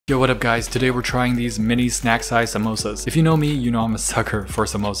Yo, what up guys? Today we're trying these mini snack size samosas. If you know me, you know I'm a sucker for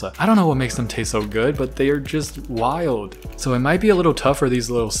samosa. I don't know what makes them taste so good, but they are just wild. So it might be a little tough for these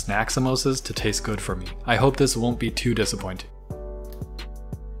little snack samosas to taste good for me. I hope this won't be too disappointing.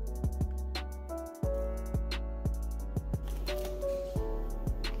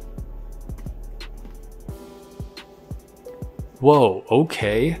 Whoa,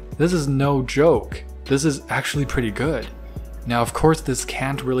 okay. This is no joke. This is actually pretty good. Now of course this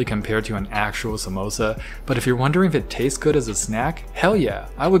can't really compare to an actual samosa, but if you're wondering if it tastes good as a snack, hell yeah,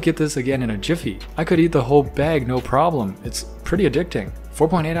 I would get this again in a jiffy. I could eat the whole bag no problem. It's pretty addicting.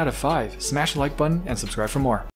 4.8 out of 5. Smash the like button and subscribe for more.